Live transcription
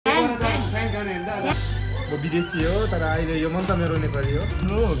Chyang खाने हैन त म विदेशी हो तर अहिले यो मन त मेरो नेपाली हो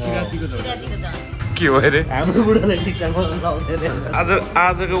किरातीको झोल के हो रे हाम्रो बुढाले टिकटक बनाउँदै रे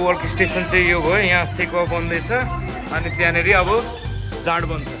आजको वर्क स्टेसन चाहिँ यो भयो यहाँ सेकुवा बन्दैछ अनि त्यहाँनेर अब जाड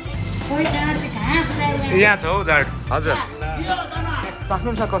बन्छ यहाँ छ हौ जाड हजुर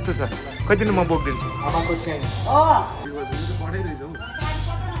चाख्नुहुन्छ कस्तो छ खै दिनु म बोकिदिन्छु आमाको च्याङ पढाइरहेछ हौ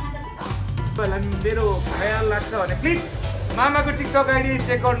मेरो खयाल लाग्छ भने प्लिज मामाको टिकटक आइडी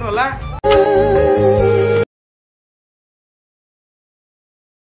चेक गर्नु होला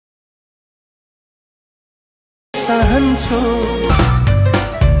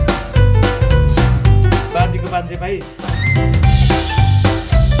बाजीको मान्छे price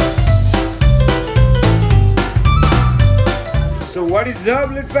So what is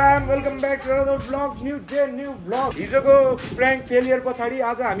up, lit fam? Welcome back to another vlog, new day, new vlog. हिजोको prank failure पछाडि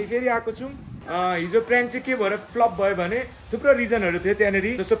आज हामी फेरि आएको छौं हिजो prank चाहिँ के भएर फ्लप भयो भने थुप्रो रिजनहरु थियो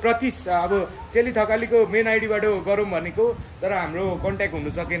त्यहाँनेरि जस्तो प्रतिस अब चेली थकालीको मेन आइडीबाट गरौँ भनेको तर हाम्रो कन्ट्याक्ट हुन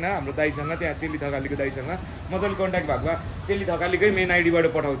सकेन हाम्रो दाइसँग त्यहाँ चेली थकालीको दाइसँग मजाले कन्ट्याक्ट भएको भए चेली थकालीकै मेन आइडीबाट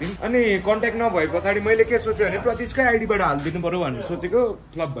पठाउँदिन अनि कन्ट्याक्ट नभए पछाडि मैले के सोचे भने प्रतिसकै आइडीबाट हाल्दिनु पर्यो भनेर सोचेको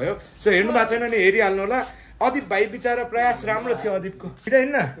फ्लप भयो सो हेर्नु भएको छैन भने हेरिहाल्नु होला अदिप भाइ बिचारा प्रयास राम्रो थियो अदिपको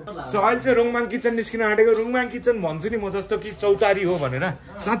हैन सो अहिले चाहिँ रुङमाङ किचन निस्किन आँटेको रुङमाङ किचन भन्छु नि म जस्तो कि चौतारी हो भनेर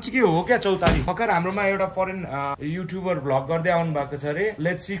साँच्चै के हो क्या चौतारी भर्खर हाम्रोमा एउटा फरेन युट्युबर भ्लग गर्दै आउनु भएको छ अरे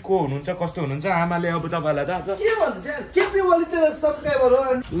लेट्स सी को हुनुहुन्छ कस्तो हुनुहुन्छ आमाले अब तपाईलाई थाहा छ के भन्छ यार के पे वाली त सब्स्क्राइबर हो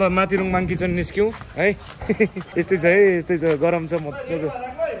ल माथि रुङमाङ किचन निस्क्यौ है यस्तै छ है यस्तै छ गरम छ मज्जाको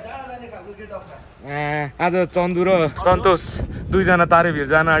आज चन्दु र सन्तोष दुईजना तारे भिर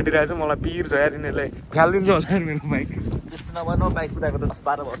जान आँटिरहेछ मलाई पिर छ यार यिनीहरूलाई फालिदिन्छ होला मेरो बाइक त्यस्तो नभए बाइक कुदाएको त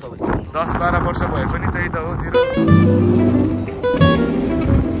 10-12 वर्ष भयो 10-12 वर्ष भए पनि त्यही त हो तेरो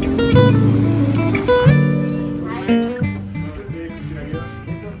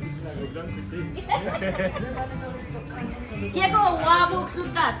केको वाबुक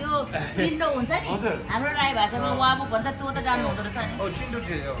सुत्ता त्यो चिन्डो हुन्छ नि हाम्रो राई भाषामा वाबुक भन्छ त्यो त जान्नु हुँदो रहेछ नि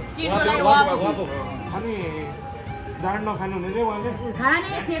चिन्डोलाई वाबुक अनि जाड नखानु हुने रे उहाँले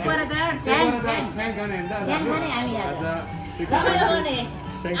खाने सेकेर जाड च्याङ खाने हैन त च्याङ खाने हामी आज रमाइलो गर्ने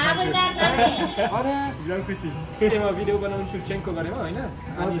आगो जाड छ नि अरे एकदम खुसी म भिडियो बनाउँछु च्याङको बारेमा हैन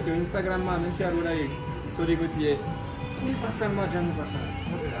अनि त्यो इन्स्टाग्राममा मान्छेहरुलाई सोधेको थिए कुन पासामा जानुपर्छ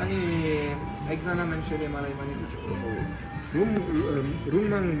अनि एकजना मान्छेले मलाई भनेको थियो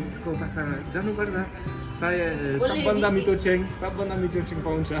रुङमाङको पासामा जानुपर्छ सायद सबभन्दा मिठो च्याङ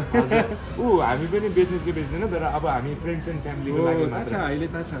पाउँछ ऊ हामी पनि बेच्नु चाहिँ बेच्दैन तर अब हामी फ्रेन्ड्स एन्ड फ्यामिलीको लागि मात्र अहिले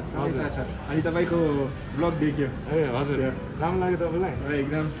थाहा छ सबै थाहा छ अनि तपाईको ब्लग देख्यो ए हजुर राम्रो लाग्यो तपाईलाई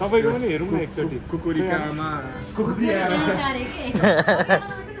एकदम तपाईको पनि हेरौँ न एकचोटी कुकुरीका आमा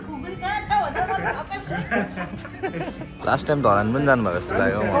लास्ट टाइम धरान पनि जानु भएको जस्तो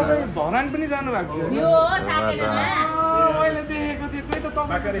लाग्यो मलाई धरान पनि जानु भएको थियो यो साकेलामा मैले देखेको थिएँ त्यही त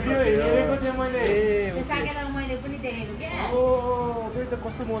तपाईको थियो हेरेको थिएँ मैले त्यो साकेला मैले पनि देखेको के ओ त्यही त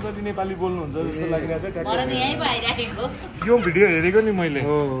कस्तो मजाले नेपाली बोल्नुहुन्छ जस्तो लागिरहेको थियो मलाई त यही भइरहेको यो भिडियो हेरेको नि मैले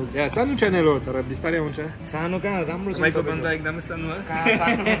हो या सानो च्यानल हो तर बिस्तारै आउँछ सानो कहाँ राम्रो छ तपाईको भन्दा एकदमै सानो हो कहाँ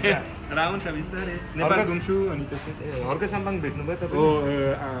सानो हुन्छ र आउँछ बिस्तारै नेपाल घुम्छु अनि त्यसै हर्के साम्बाङ भेट्नु भयो हो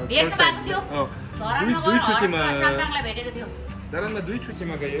तपाईँ भेट्नु भएको थियो दुई छुट्टीमा साम्बाङलाई भेटेको थियो धरानमा दुई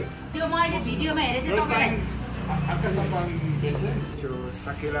छुट्टीमा गयो त्यो मैले भिडियोमा हेरेको थिएँ तपाईलाई हर्के साम्बाङ भेट्छ त्यो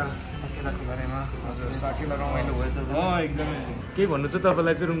साकेलाको बारेमा हजुर साकेला रमाइलो भयो त एकदमै के भन्नु छ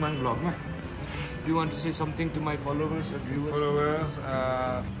तपाईलाई चाहिँ रुङमाङ भ्लगमा You want to say something to my followers or viewers? Followers,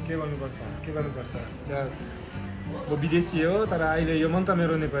 के गर्नुपर्छ म विदेशी हो तर अहिले यो मन त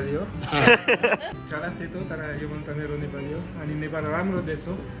मेरो नेपाली हो चरा सेतो तर यो मन त मेरो नेपाली हो अनि नेपाल राम्रो देश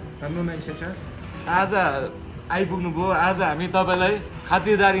हो राम्रो मान्छे छ आज आइपुग्नु भयो आज हामी तपाईलाई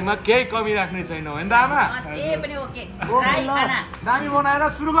खातिरदारीमा केही कमी राख्ने छैनौँ हैन त आमा जे पनि ओके दामी बनाएर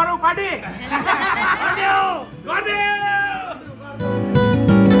सुरु गरौँ party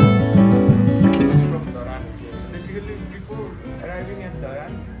Before arriving at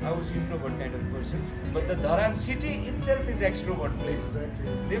Dharan, I was introvert kind of person. But the Dharan city itself is extrovert place.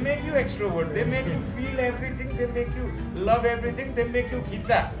 They make you extrovert. They make you feel everything. They make you love everything. They make you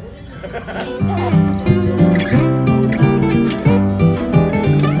khicha.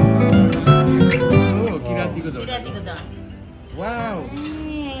 Oh, किरातीको झोल. Wow.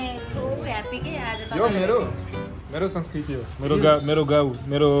 So happy के आज त यो मेरो संस्कृति हो मेरो गाउँ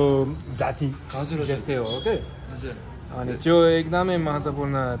मेरो जाति हजुर जस्तै हो ओके हजुर अनि त्यो एकदमै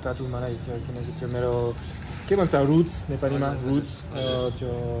महत्त्वपूर्ण तातु मलाई थियो किनकि त्यो मेरो के भन्छ रुट्स नेपालीमा रुट्स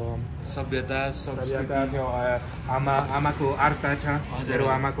त्यो सभ्यता त्यो आमाको अर्थ छ मेरो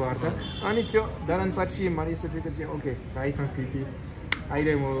आमाको अर्थ अनि त्यो धरानपछि मैले सोचेको थिएँ ओके भाइ संस्कृति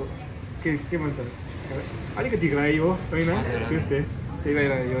अहिले म के भन्छ अलिकति घाइ हो होइन त्यस्तै त्यही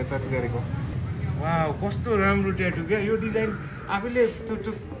भएर यो ट्याटु गरेको वाउ कस्तो राम्रो ट्याटु क्या यो डिजाइन आफैले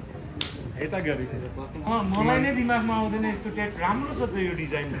त्यो यता गरेको मलाई नै दिमागमा आउँदैन यस्तो ट्याटु राम्रो छ त यो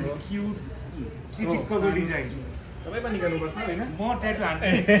डिजाइन क्युट चिटिक्कको डिजाइन तपाईँ पनि गर्नुपर्छ होइन म ट्याटु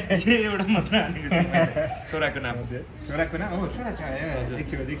हान्छु एउटा मात्र हानेको छु छोराको नाम छोराको नाम हो छोरा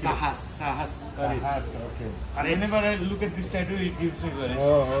साहस साहस okay And whenever I look at this tattoo, it gives me courage.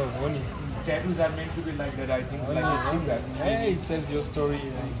 हो नि Tattoos are meant to be like that, I think. Like a true that. Hey, it tells your story.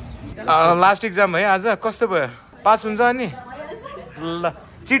 Last exam है आज कस्तो भयो pass हुन्छ अनि ल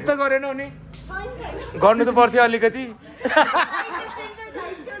chit त गरेनौ नि गर्नु त पर्थ्यो अलिकति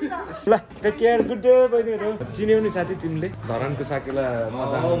ल टेक केयर गुड डे बहिनीहरू चिन्यौ नि साथी तिमीले धरानको साकेला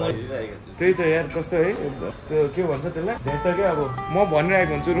मजा त्यही त यार कस्तो है त्यो के भन्छ त्यसलाई झ्याट के अब म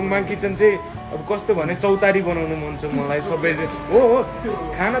भनिरहेको हुन्छु रुङमाङ किचन चाहिँ अब कस्तो भने चौतारी बनाउनु मन छ मलाई सबै चाहिँ हो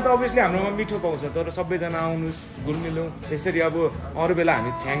खाना त अभियसली हाम्रोमा मिठो पाउँछ तर सबैजना आउनुहोस् घुलमिलौँ यसरी अब अरू बेला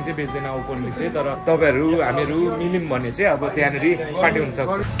हामी छ्याङ चाहिँ बेच्दैन ओपनली चाहिँ तर तपाईँहरू हामीहरू मिल्यौँ भने चाहिँ अब त्यहाँनिर पार्टी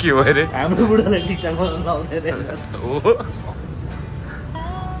हुनसक्छ के भयो अरे हाम्रो बुढाले टिकटक लाउँदै रहेछ हो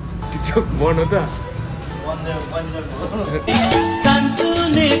टिकटक बनाउ त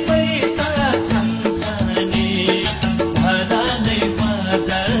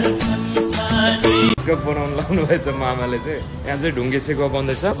टिकटक बनाउनु लाउनु भएछ मामाले चाहिँ यहाँ चाहिँ ढुङ्गे सेकुवा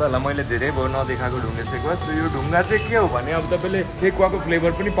बन्दैछ तपाईँहरूलाई मैले धेरै भयो नदेखाएको ढुङ्गे सेकुवा सो यो ढुङ्गा चाहिँ के हो भने अब तपाईँले सेकुवाको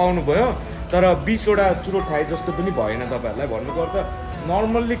फ्लेभर पनि पाउनुभयो तर 20वटा चुरोट खाए जस्तो पनि भएन तपाईँहरूलाई भन्नुपर्दा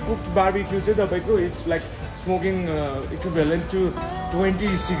नर्मल्ली कुक्ड बार्बिक्यू चाहिँ तपाईँको it's like smoking equivalent to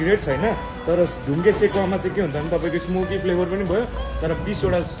 20 cigarettes होइन तर ढुङ्गे सेकुवामा चाहिँ के हुन्छ भने तपाईँको स्मोकी फ्लेभर पनि भयो तर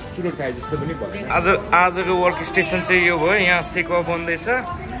 20वटा चुरोट खाए जस्तो पनि भयो आजको वर्क स्टेसन चाहिँ यो भयो यहाँ सेकुवा बन्दैछ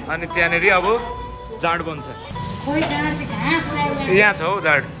अनि त्यहाँनिर अब जाड बन्छ यहाँ छ हौ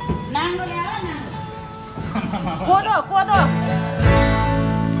जाड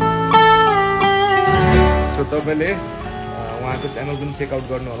सो तपाईँले उहाँको च्यानल पनि चेकआउट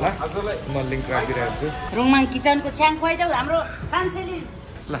गर्नु होला म लिङ्क राखिरहेको छु रुङमाङ किचनको छ्याङ खुवाइदेऊ हाम्रो फ्रान्सेली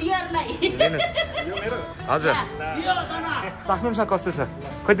डियरलाई हजुर चाख्नुहोस् न कस्तो छ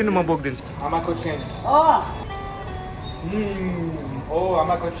खोइदिनु म बोकिदिन्छु आमाको छ्याङ ओ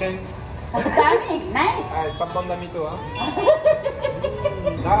आमाको छ्याङ नाइस सबभन्दा मिठो हो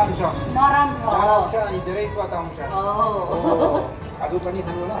नरम छ अनि धेरै स्वाद आउँछ आज पनि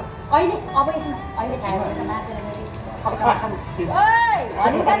खानु होला अहिले अब एकछिन अहिले खायो भने त नाचेर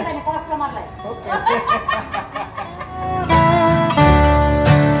भनिन्छ नि त नि कस्टमरलाई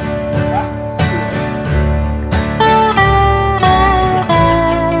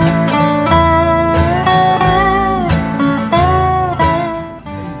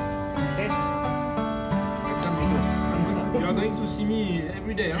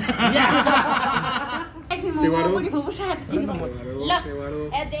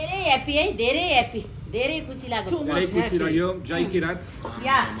धेरै ह्याप्पी है धेरै खुसी लाग्यो जय किरात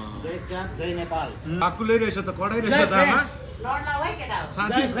जय नेपाल आकुलै रहेछ त कडै रहेछ त आमा लड्ला है केटा हो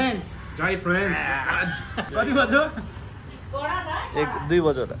साँच्चै जय फ्रेन्ड्स कति बज्यो कोडा छ 1-2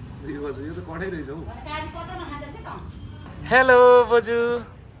 बज्यो होला 2 बज्यो यो त कडै रहेछ हौ काली पत्तामा खान्छ त हेलो बजु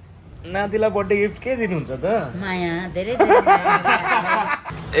नातिलाई बर्थडे गिफ्ट के दिनुहुन्छ त माया धेरै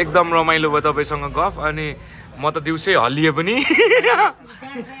एकदम रमाइलो भयो तपाईँसँग गफ अनि म त दिउँसै हल्लिए पनि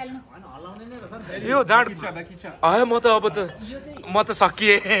यो जाँड म त अब त म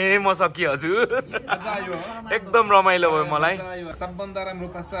सकिएँ हजुर एकदम रमाइलो भयो मलाई सबभन्दा राम्रो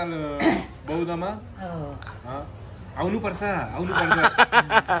पसल बौद्धमा आउनुपर्छ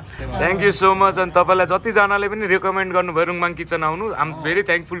थ्याङ्क यू सो मच अनि तपाईँलाई जतिजनाले पनि रेकमेन्ड गर्नुभयो रुङमाङ किचन आउनु आइ am very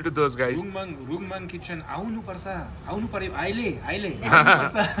thankful to those guys रुङमाङ kitchen आउनु पर्यो अहिले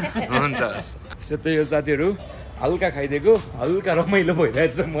हुन्छ त्यही हो साथीहरू हल्का खाइदिएको हल्का रमाइलो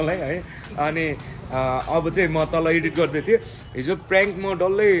भइरहेछ मलाई है अनि अब चाहिँ म तल एडिट गर्दै थिएँ हिजो प्र्याङ्क म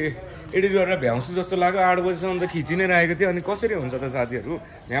डल्लै एडिट गरेर भ्याउँछु जस्तो लाग्यो 8 बजीसम्म त खिचि नै रहेको थियो अनि कसरी हुन्छ त साथीहरू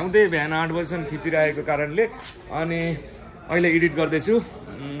भ्याउँदै बिहान 8 बजीसम्म खिचिरहेको कारणले अनि अहिले एडिट गर्दैछु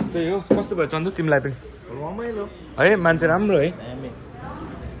त्यही हो कस्तो भयो चन्दु तिमीलाई पनि रमाइलो है मान्छे राम्रो है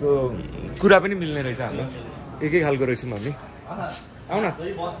त्यो कुरा पनि मिल्ने रहेछ हाम्रो एकै खालको रहेछौँ हामी आउ न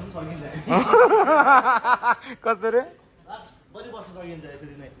कस्तो रे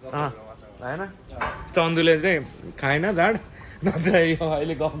होइन चन्दुले चाहिँ खाएन झाड नत्र यो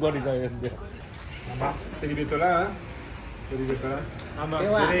अहिले गफ गरिसक्यो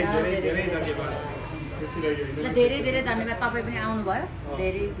धेरै धन्यवाद तपाईँ पनि आउनुभयो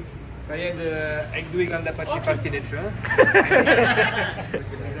धेरै खुसी सायद 1-2 घन्टा पछि फर्किनेछु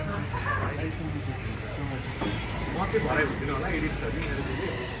म चाहिँ भरे हुँदिनँ होला एडिट छ कि मेरो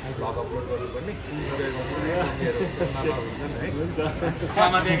भ्लग अपलोड गर्नुपर्ने इन्जोय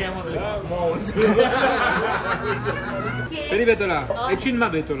मामा देखे म हुन्छु फेरि भेटौँला एकछिनमा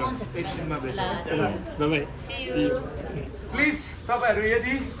भेटौँला प्लिज तपाईँहरू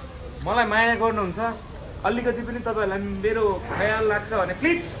यदि मलाई माया गर्नुहुन्छ अलिकति पनि तपाईँहरूलाई मेरो ख्याल लाग्छ भने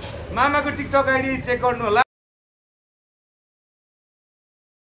प्लिज मामाको टिकटक आइडी चेक गर्नु होला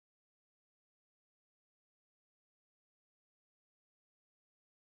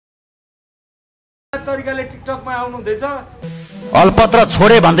तरिकाले टिकटकमा आउनु हुँदैछ अलपत्र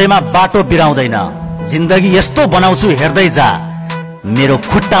छोडे भन्दैमा बाटो बिराउँदैन जिन्दगी यस्तो बनाउँछु हेर्दै जा मेरो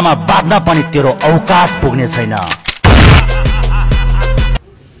खुट्टामा बाँध्न पनि तेरो औकात पुग्ने छैन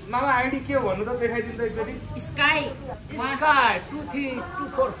मामा आइडी के हो भन्नु त देखाइदिनु त एकचोटि स्काई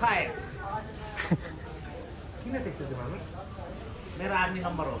 23245 किन त्यस्तो छ मामा मेरो आर्मी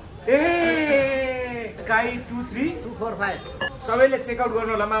नम्बर हो ए स्काई 23245 सबैले चेकआउट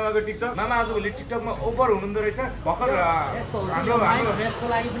गर्नु होला मामाको टिकटक मामा आजभोलि टिकटकमा ओभर हुनुहुँदो रहेछ भर्खर हाम्रो फ्रेसको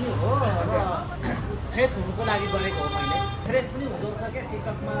लागि पनि हो र फ्रेस हुनुको लागि गरेको हो मैले फ्रेस पनि हुँदो रहेछ क्या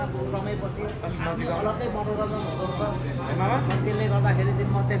टिकटकमा रमाएपछि अलग्गै मनोरञ्जन हुँदो रहेछ त्यसले गर्दाखेरि चाहिँ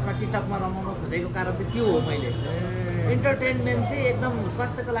म त्यसमा टिकटकमा रमाउन खोजेको कारण चाहिँ त्यो हो मैले इन्टरटेनमेन्ट चाहिँ एकदम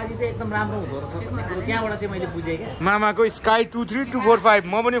स्वास्थ्यको लागि चाहिँ एकदम राम्रो हुँदो रहेछ त्यहाँबाट चाहिँ मैले बुझेँ क्या मामाको स्काई 23245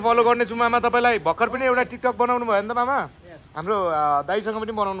 म पनि फलो गर्नेछु मामा तपाईँलाई भर्खर पनि एउटा टिकटक बनाउनु भयो नि त मामा हाम्रो दाइसँग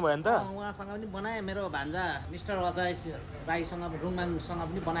पनि बनाउनु भयो नि त उहाँसँग पनि बनाएँ मेरो भान्जा मिस्टर अजय राईसँग रुङमाङसँग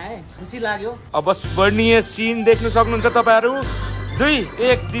पनि बनाएँ खुसी लाग्यो अविस्मरणीय सिन देख्न सक्नुहुन्छ तपाईँहरू 2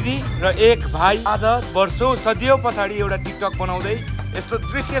 एक दिदी र एक भाइ आज वर्षौं सदियौं पछाडि एउटा टिकटक बनाउँदै यस्तो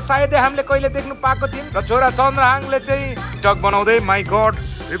दृश्य सायदै हामीले कहिले देख्नु पाएको थियौँ र छोरा चन्द्रहाङले चाहिँ टिकटक बनाउँदै माई गड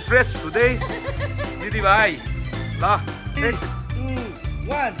रिफ्रेस हुँदै दिदी भाइ ल 3 2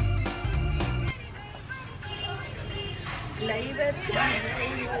 1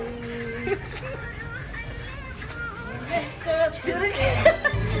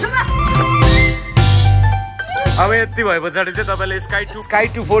 अब यति भए पछाडि चाहिँ तपाईँले स्काई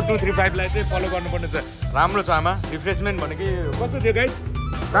 24235 लाई चाहिँ फलो गर्नुपर्ने छ राम्रो छ आमा रिफ्रेसमेन्ट भनेको कस्तो थियो गाइस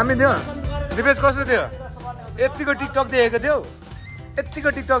दामी थियो दिपेश कस्तो थियो यतिको टिकटक देखेको थियो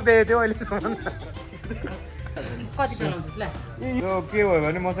अहिलेसम्म यो के भयो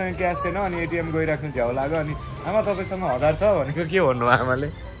भने मसँग क्यास थिएन अनि एटिएम गइराख्नु झ्याउ लाग्यो अनि आमा तपाईँसँग 1000 छ भनेको के भन्नु आमाले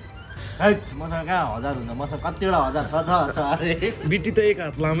मसँग कहाँ 1000 हुन्छ मसँग कतिवटा 1000 छ अरे बिटी त एक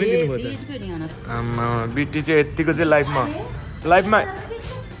हात लामै दिनुभयो त आमा बिटी चाहिँ यतिको चाहिँ लाइफमा 1000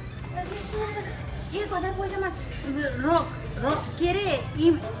 पैसामा के अरे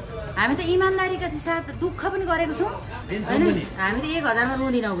हामी त इमान्दारीका साथ दुःख पनि गरेको छौँ हामी त 1000 मा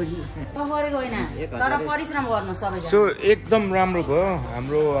रुँदिनौँ बुझी त गरेको होइन तर परिश्रम गर्नु सबै सो एकदम राम्रो भयो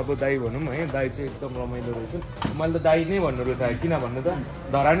हाम्रो अब दाइ भनौँ है दाइ चाहिँ एकदम रमाइलो रहेछ मैले त दाइ नै भन्नु रहेछ किन भन्नु त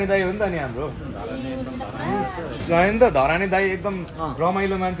धरानी दाइ हो नि त नि हाम्रो होइन त धरानी दाइ एकदम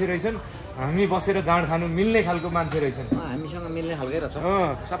रमाइलो मान्छे रहेछन् हामी बसेर जाँड खानु मिल्ने खालको मान्छे रहेछन् हामीसँग मिल्ने खालकै रहेछ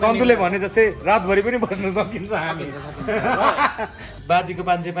चन्दुले भने जस्तै रातभरि पनि बस्न सकिन्छ हामी बाजीको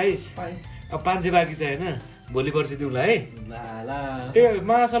 500 पाइस अब 500 बाँकी छ होइन भोलि पर्सि दिउँला है त्यो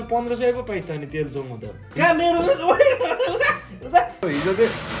महासाल 1500 पो पाइस त अनि तेल चौँ त हिजो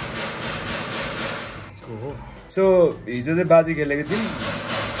चाहिँ बाजी खेलेको थियौँ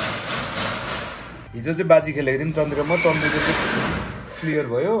चन्द्रमा तन्दुरको क्लियर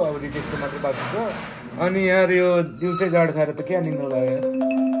भयो अब रितेशको मात्रै बाँकी छ अनि यार यो दिउँसै जाँड खाएर त क्या निन्द्रा लाग्यो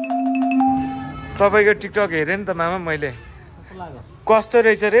तपाईँको टिकटक हेरेँ नि त मामा मैले कस्तो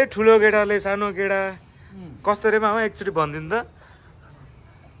रहेछ रे ठुलो केटाले सानो केटा कस्तो रे मामा एकचोटि भनिदिनु त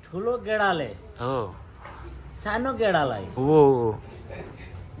ठुलो केटाले हो सानो केटालाई हो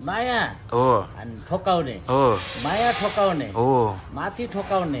माया हो अनि ठोकाउने हो माया ठोकाउने हो माथि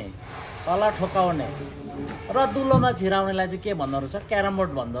ठोकाउने तल ठोकाउने र दुलोमा छिराउनेलाई चाहिँ के भन्दो रहेछ क्यारम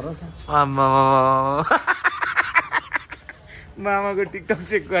बोर्ड भन्दो रहेछ मामाको टिकटक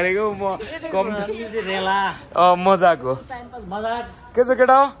चेक गरेको म रेला मजाक हो मजाक के छ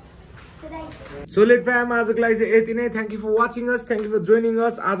केटा सोलेट फ्याम आजको लागि चाहिँ यति नै thank you for watching us thank you for joining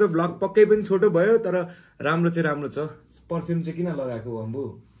अस आज भ्लग पक्कै पनि छोटो भयो तर राम्रो चाहिँ राम्रो छ पर्फ्युम चाहिँ किन लगाएको अम्बु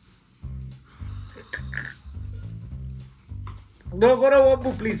गर अम्बु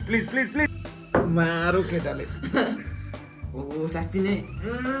प्लिज प्लिज प्लिज प्लिज मारो केटाले ओ साँच्ची नै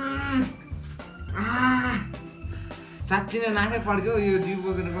साँच्ची नै नाकै पड्क्यो यो जिउ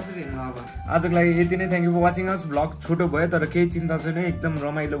बोकेर कसरी हिँड्नु अब आजको लागि यति नै thank you for watching us blog छोटो भयो तर केही चिन्ता छैन एकदम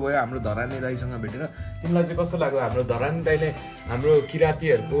रमाइलो भयो हाम्रो धरानी दाईसँग भेटेर तिमीलाई चाहिँ कस्तो लाग्यो हाम्रो धरानी दाईले हाम्रो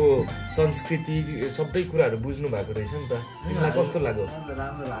किराँतीहरूको संस्कृति सबै कुराहरू बुझ्नु भएको रहेछ नि त तिमीलाई कस्तो लाग्यो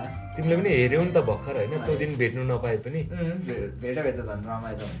राम्रो लाग्यो तिमीले पनि हेऱ्यौ नि त भर्खर होइन त्यो दिन भेट्नु नपाए पनि भेटा भेट्दा झन्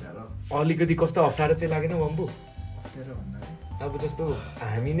रमाइलो हुन्छ होला अलिकति कस्तो अप्ठ्यारो चाहिँ लागेन बम्बु अप्ठ्यारो भन्दा अब जस्तो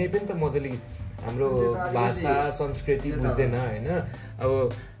हामी नै पनि त मजाले हाम्रो भाषा संस्कृति बुझ्दैन होइन अब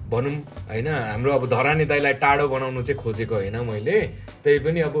भनौँ होइन हाम्रो अब धरानी दाईलाई टाढो बनाउनु चाहिँ खोजेको होइन मैले त्यही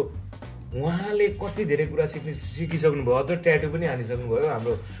पनि अब उहाँले कति धेरै कुरा सिकिसक्नु भयो अझ ट्याटु पनि हानिसक्नु भयो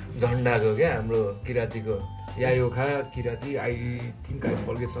हाम्रो झन्डाको क्या हाम्रो किराँतीको या यो खा किराँती I think I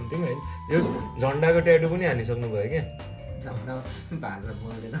forget something होइन यो झन्डाको ट्याटु पनि हानिसक्नु भयो क्या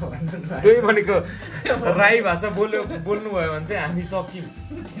त्यही भनेको राई भाषा बोल्नु भयो भने चाहिँ हामी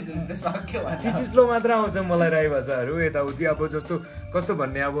सक्यौँ चिचिस्लो मात्र आउँछ मलाई राई भाषाहरू यताउति अब जस्तो कस्तो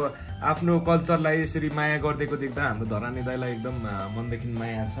भन्ने अब आफ्नो कल्चरलाई यसरी माया गरिदिएको देख्दा हाम्रो धरानी दाईलाई एकदम मनदेखि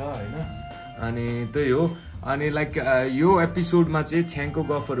माया छ होइन अनि त्यही हो अनि लाइक यो एपिसोडमा चाहिँ छ्याङको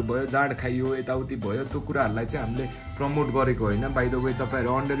गफहरू भयो जाँड खाइयो यताउति भयो त्यो कुराहरूलाई चाहिँ हामीले प्रमोट गरेको होइन बाइ द वे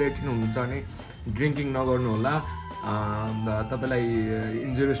तपाईँहरू अन्डर 18 हुनुहुन्छ भने ड्रिङ्किङ नगर्नु होला तपाईँलाई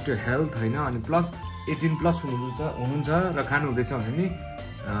इन्जुरियस टु हेल्थ होइन अनि प्लस 18+ हुनुहुन्छ र खानुहुँदैछ भने नि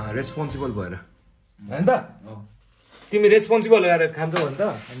रेस्पोन्सिबल भएर होइन त तिमी रेस्पोन्सिबल भएर खान्छौ भने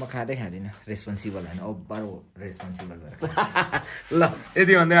त म खाँदिनँ रेस्पोन्सिबल होइन ओभर रेस्पोन्सिबल भएर ल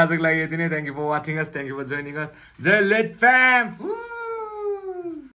यति भन्दै आजको लागि यति नै thank you for watching us thank you for joining us Jay late fam